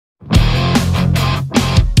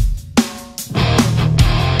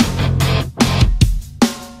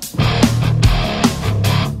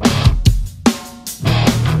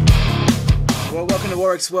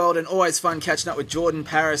Warwick's World, and always fun catching up with Jordan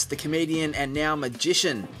Paris, the comedian and now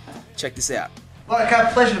magician. Check this out. Well,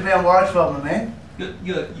 okay, pleasure to be on Warwick's World, my man.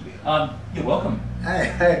 You're welcome.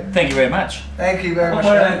 Hey. Thank you very much. Thank you very much.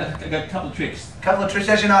 I got a couple of tricks. Couple of tricks.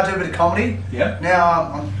 As you know, I do a bit of comedy. Yeah. Now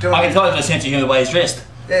I'm doing. I can tell you the sense of humour the way he's dressed.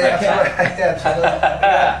 Yeah, okay. Absolutely.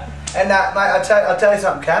 Yeah. And mate, I'll tell you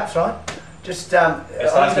something, Caps, right? Just It's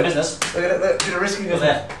nice for business. Look at it, bit of risky Look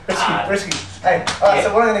business. at that. Risky. Hey, alright,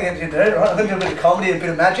 so what I'm going to get you to do, right? I'm going to do a bit of comedy and a bit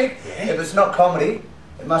of magic. Yeah. If it's not comedy,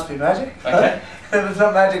 it must be magic. Okay. If it's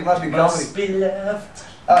not magic, it must be comedy. Must be left.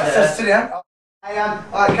 Alright, so sit down. Hey,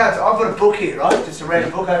 alright, Caps, I've got a book here, right? Just a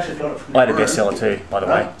random book. I actually got it from I had a bestseller too, by the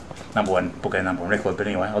way. #1 book and #1 record, but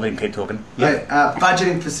anyway, I'll let him keep talking. Hey,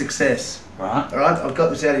 budgeting for success. Right. Alright, I've got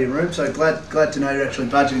this out of your room, so glad to know you're actually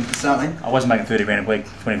budgeting for something. I wasn't making 30 grand a week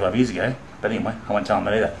 25 years ago, but anyway, I won't tell him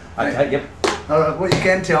that either. Okay, yep. Alright, what you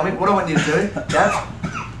can tell me, what I want you to do, Gav,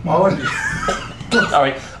 I want you...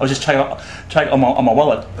 Sorry, I was just choking on my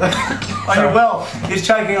wallet. On your well. He's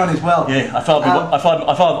choking on his well. Yeah, I fell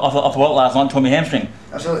off the wallet last night and tore my hamstring.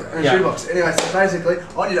 Absolutely. In a Yeah. shoebox. Anyway, so basically,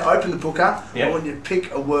 I want you to open the book up. Yep. I want you to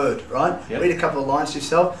pick a word, right? Yep. Read a couple of lines to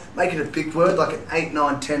yourself. Make it a big word, like an 8,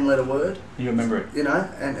 9, 10 letter word. You remember it. You know,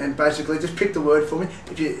 and basically just pick the word for me.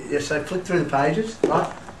 If you so flick through the pages, right?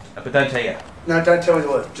 But don't tell you. No, don't tell me the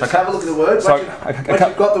word. Just Okay. have a look at the word. So, Once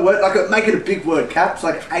you've got the word, like make it a big word, Caps,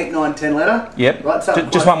 like 8, 9, 10 letter. Yep.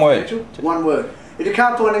 Right. Just one word. One word. If you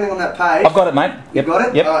can't find anything on that page, I've got it, mate. You've got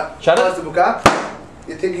it? Yep. Alright, Shut close it. the book up.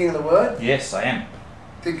 You're thinking of the word? Yes, I am.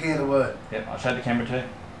 Thinking of the word. Yep, I'll show the camera too.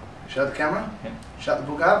 Show the camera. Yep. Shut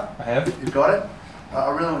the book up. I have. You've got it.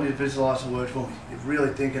 I really want you to visualise the word for me. You're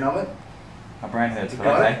really thinking of it. My brain hurts, You've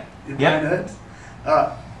but got okay. it. Your brain hurts. Alright.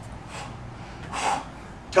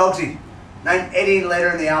 Togsy, name any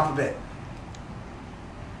letter in the alphabet.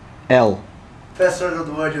 L. First letter of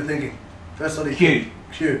the word you're thinking. First letter. Q.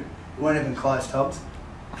 Q. You weren't even close, Togs.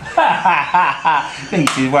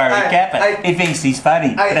 Thinks he's worried, Cap. Hey. He thinks he's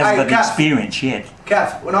funny, but hasn't got the Cap. experience yet.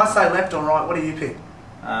 Caps, when I say left or right, what do you pick?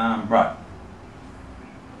 Right.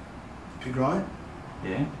 Pick right?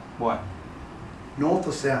 Yeah. Why? North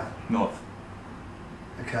or south? North.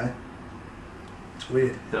 Okay. It's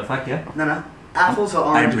weird. Did I fuck you? No. Apples or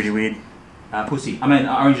I'm oranges? pretty weird. Pussy. I mean,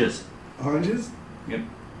 oranges. Oranges? Yep.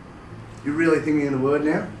 You're really thinking of the word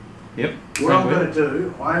now? Yep. What I'm going to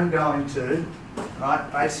do, I'm going to, right,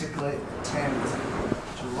 basically attempt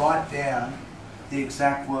to write down the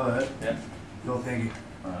exact word Yep. you're thinking.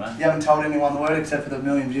 Right. You haven't told anyone the word except for the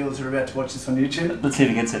million viewers who are about to watch this on YouTube. Let's see if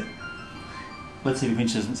he gets it. Let's see if he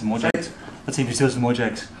finishes some more jokes. Let's see if he steals some more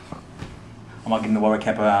jokes. I might give him the Warwick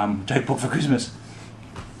Cap joke book for Christmas.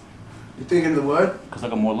 You're thinking of the word? Because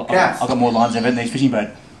I've got more. Caps. I've got more lines of it than his fishing boat.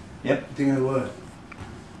 Yep. You're thinking of the word.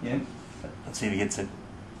 Yeah. Let's see if he gets it.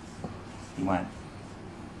 He won't.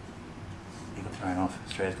 He got thrown off.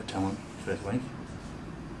 Australia's Got Talent first week.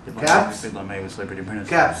 Caps. People like me with Celebrity Apprentice.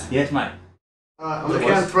 Caps. Yes, mate. Alright, I'm going to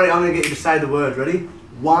count 3. I'm going to get you to say the word. Ready?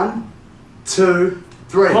 1, 2,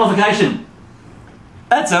 3. Qualification.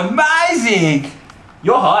 That's amazing.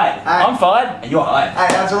 You're hired. Hey. I'm fired, and you're hired.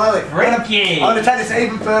 Hey, absolutely. Freaky. I'm going to take this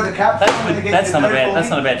even further, Caps. That's not a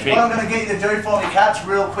bad trick. What I'm going to get you to do for me, Caps,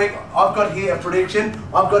 real quick, I've got here a prediction.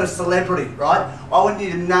 I've got a celebrity, right? I want you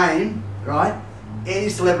to name, right, any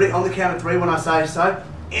celebrity on the count of 3 when I say so.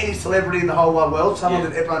 Any celebrity in the whole wide world, someone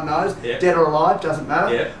that everyone knows, dead or alive, doesn't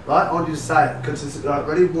matter. Yeah. Right? I want you to say it. Right,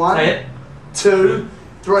 ready? 1, Say it. 2,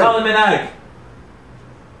 3. Kylie Minogue.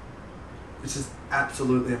 This is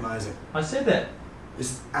absolutely amazing. I said that.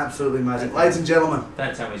 This is absolutely amazing. Ladies and gentlemen,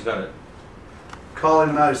 Don't tell me he's got it. Kylie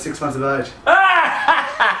Minogue, 6 months of age.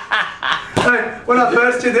 Hey, when I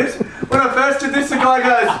first did this, the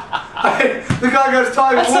guy goes,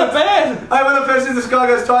 Tiger Woods. That's not bad. Hey, when I first did this, guy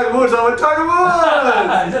goes, Tiger Woods. I went, Tiger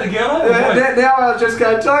Woods. Is that a girl? Yeah, now I'll just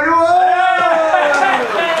go, Tiger Woods.